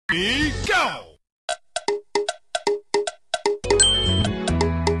Go!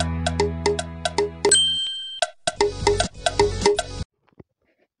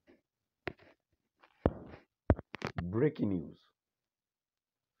 Breaking news.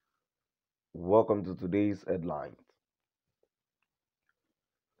 Welcome to today's headlines.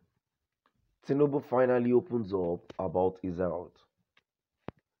 Tinubu finally opens up about his health.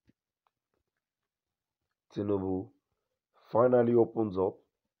 Tinubu finally opens up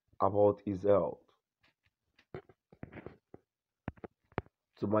about his health.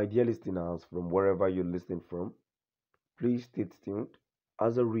 To my dear listeners from wherever you're listening from, please stay tuned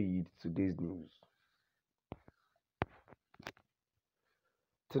as I read today's news.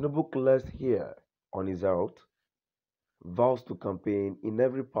 Tinubu clears hair on his health, vows to campaign in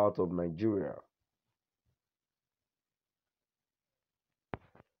every part of Nigeria.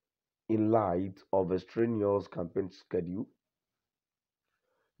 In light of a strenuous campaign schedule,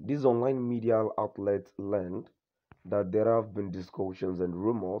 these online media outlets learned that there have been discussions and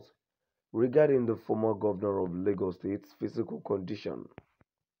rumors regarding the former governor of Lagos State's physical condition.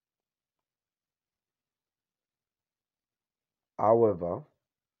 However,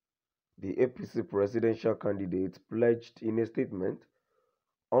 the APC presidential candidate pledged in a statement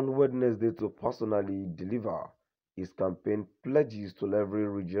on Wednesday to personally deliver his campaign pledges to every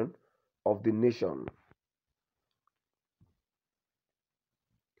region of the nation.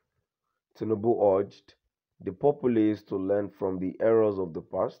 Tinubu urged the populace to learn from the errors of the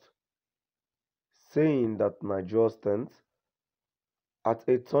past, saying that Nigeria stands at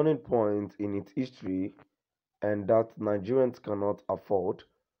a turning point in its history and that Nigerians cannot afford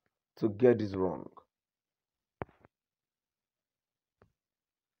to get this wrong.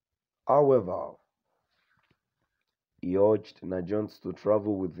 However, he urged Nigerians to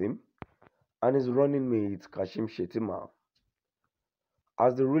travel with him and his running mate Kashim Shettima,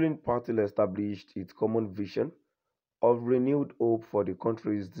 as the ruling party established its common vision of renewed hope for the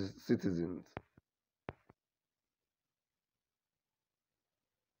country's citizens.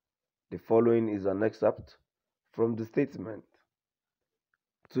 The following is an excerpt from the statement.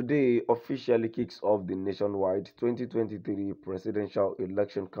 Today officially kicks off the nationwide 2023 presidential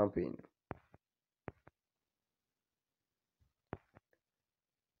election campaign.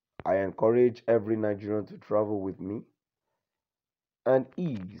 I encourage every Nigerian to travel with me and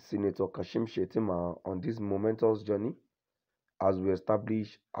ease Senator Kashim Shettima on this momentous journey as we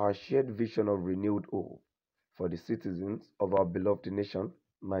establish our shared vision of renewed hope for the citizens of our beloved nation,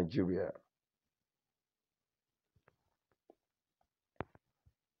 Nigeria.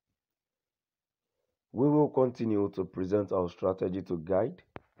 We will continue to present our strategy to guide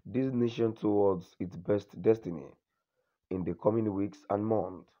this nation towards its best destiny in the coming weeks and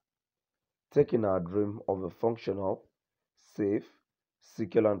months, taking our dream of a functional, safe,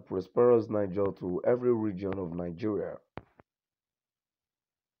 secure and prosperous Nigeria to every region of Nigeria.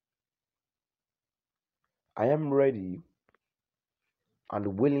 I am ready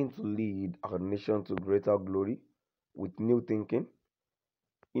and willing to lead our nation to greater glory with new thinking,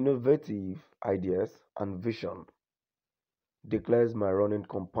 innovative ideas and vision, declares my running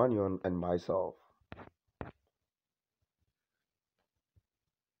companion and myself.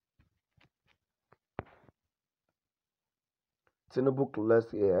 Tinubu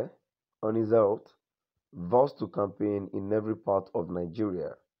clears hair on his health, vows to campaign in every part of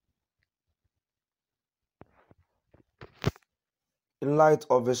Nigeria. In light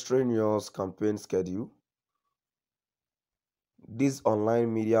of a strenuous campaign schedule, these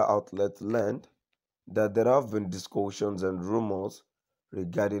online media outlets learned that there have been discussions and rumors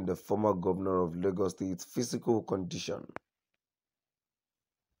regarding the former governor of Lagos State's physical condition.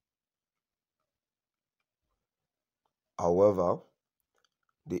 However,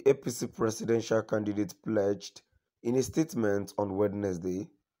 the APC presidential candidate pledged in a statement on Wednesday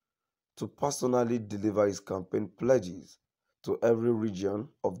to personally deliver his campaign pledges to every region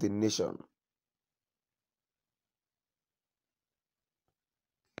of the nation.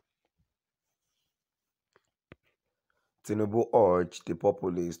 Tinubu urged the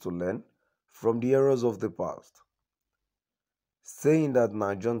populace to learn from the errors of the past, saying that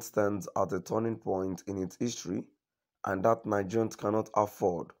Nigeria stands at a turning point in its history and that Nigerians cannot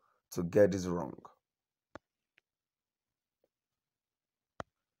afford to get this wrong.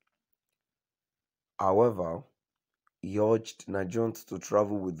 However, he urged Nigerians to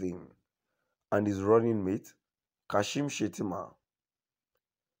travel with him and his running mate, Kashim Shettima,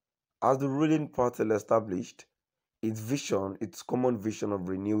 as the ruling party established its common vision of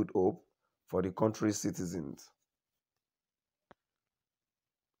renewed hope for the country's citizens.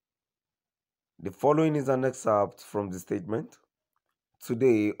 The following is an excerpt from the statement.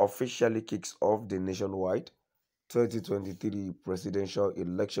 Today officially kicks off the nationwide 2023 presidential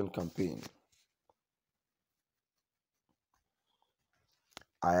election campaign.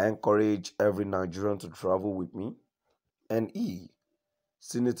 I encourage every Nigerian to travel with me and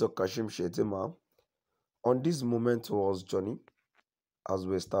Senator Kashim Shettima, on this momentous journey as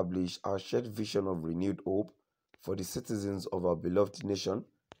we establish our shared vision of renewed hope for the citizens of our beloved nation,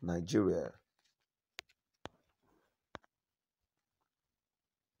 Nigeria.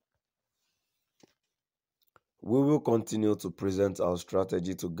 We will continue to present our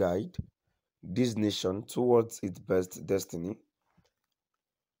strategy to guide this nation towards its best destiny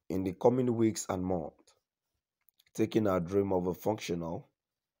in the coming weeks and months, taking our dream of a functional,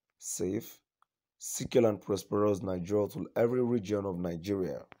 safe, secure and prosperous Nigeria to every region of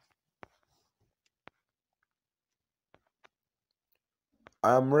Nigeria.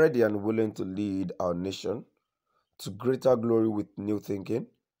 I am ready and willing to lead our nation to greater glory with new thinking,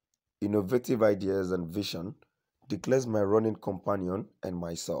 innovative ideas and vision, declares my running companion and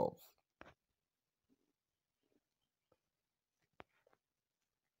myself.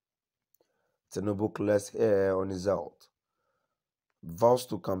 Tinubu clears hair on his Hêãlth, vows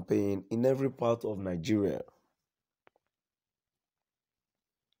to campaign in every part of Nigeria.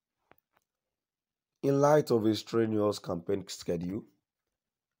 In light of his strenuous campaign schedule,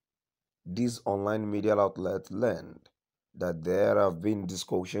 these online media outlets learned that there have been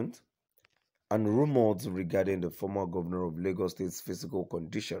discussions and rumors regarding the former governor of Lagos State's physical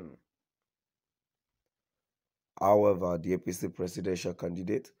condition. However, the APC presidential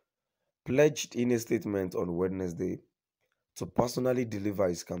candidate pledged in a statement on Wednesday to personally deliver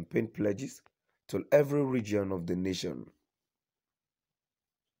his campaign pledges to every region of the nation.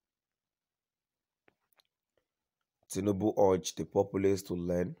 Tinubu urged the populace to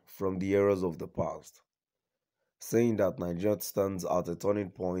learn from the errors of the past, saying that Nigeria stands at a turning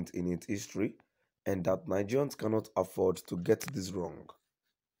point in its history and that Nigerians cannot afford to get this wrong.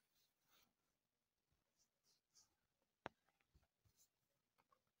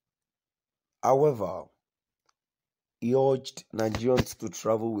 However, he urged Nigerians to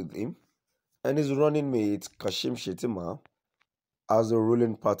travel with him and his running mate Kashim Shettima as the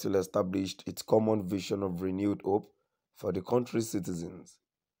ruling party established its common vision of renewed hope for the country's citizens.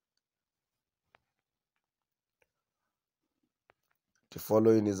 The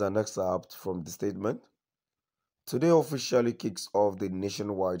following is an excerpt from the statement. Today officially kicks off the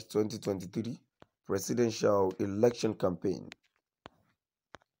nationwide 2023 presidential election campaign.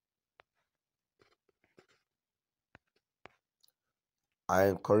 I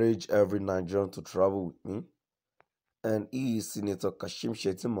encourage every Nigerian to travel with me and Senator Kashim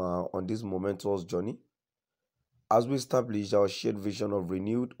Shettima on this momentous journey as we establish our shared vision of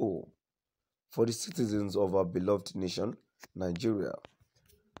renewed hope for the citizens of our beloved nation, Nigeria.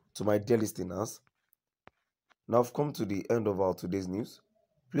 To my dear listeners, now I've come to the end of our today's news.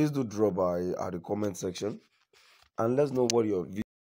 Please do drop by at the comment section and let's know what your views